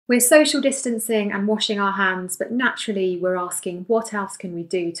We're social distancing and washing our hands, but naturally we're asking what else can we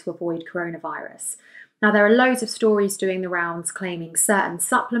do to avoid coronavirus? Now, there are loads of stories doing the rounds claiming certain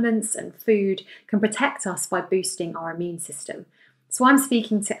supplements and food can protect us by boosting our immune system. So I'm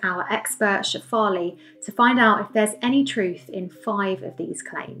speaking to our expert, Shefalee, to find out if there's any truth in 5 of these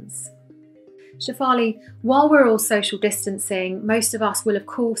claims. Shefalee, while we're all social distancing, most of us will of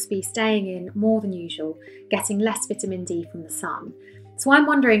course be staying in more than usual, getting less vitamin D from the sun. So I'm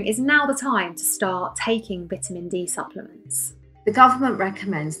wondering, is now the time to start taking vitamin D supplements? The government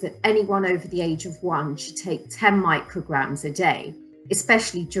recommends that anyone over the age of 1 should take 10 micrograms a day,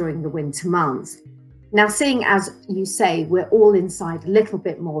 especially during the winter months. Now, seeing as you say, we're all inside a little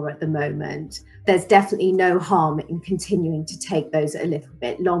bit more at the moment, there's definitely no harm in continuing to take those a little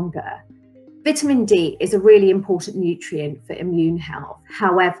bit longer. Vitamin D is a really important nutrient for immune health.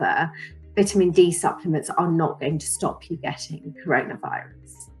 However, vitamin D supplements are not going to stop you getting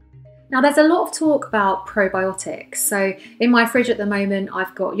coronavirus. Now, there's a lot of talk about probiotics. So in my fridge at the moment,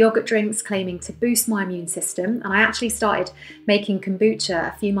 I've got yogurt drinks claiming to boost my immune system. And I actually started making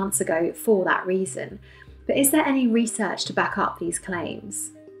kombucha a few months ago for that reason. But is there any research to back up these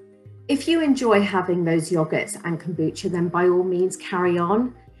claims? If you enjoy having those yogurts and kombucha, then by all means carry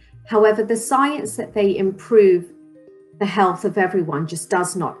on. However, the science that they improve the health of everyone just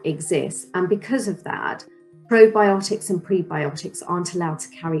does not exist. And because of that, probiotics and prebiotics aren't allowed to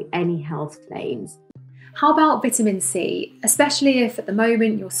carry any health claims. How about vitamin C, especially if at the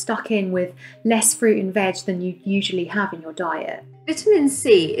moment you're stuck in with less fruit and veg than you usually have in your diet? Vitamin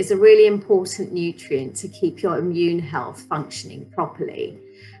C is a really important nutrient to keep your immune health functioning properly.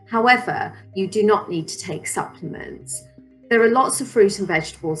 However, you do not need to take supplements. There are lots of fruit and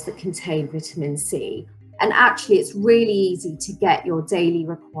vegetables that contain vitamin C, and actually it's really easy to get your daily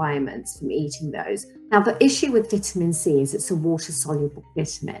requirements from eating those. Now, the issue with vitamin C is it's a water-soluble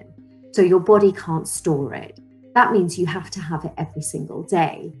vitamin, so your body can't store it. That means you have to have it every single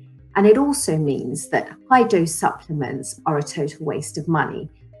day. And it also means that high-dose supplements are a total waste of money,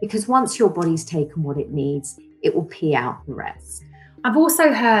 because once your body's taken what it needs, it will pee out the rest. I've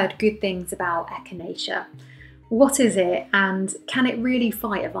also heard good things about echinacea. What is it, and can it really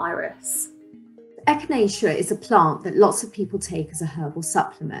fight a virus? Echinacea is a plant that lots of people take as a herbal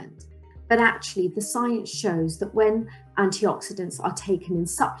supplement, but actually the science shows that when antioxidants are taken in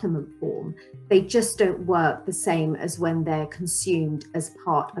supplement form, they just don't work the same as when they're consumed as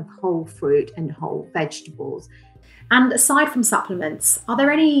part of whole fruit and whole vegetables. And aside from supplements, are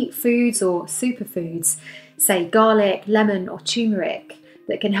there any foods or superfoods, say garlic, lemon or turmeric,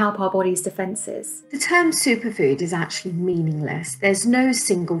 that can help our body's defences? The term superfood is actually meaningless. There's no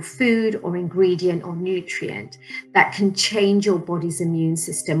single food or ingredient or nutrient that can change your body's immune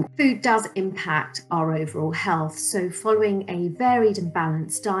system. Food does impact our overall health, so following a varied and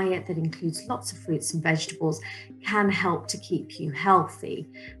balanced diet that includes lots of fruits and vegetables can help to keep you healthy.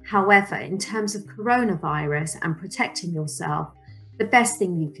 However, in terms of coronavirus and protecting yourself, the best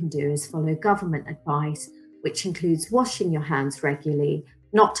thing you can do is follow government advice, which includes washing your hands regularly,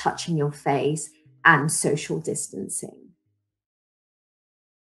 not touching your face, and social distancing.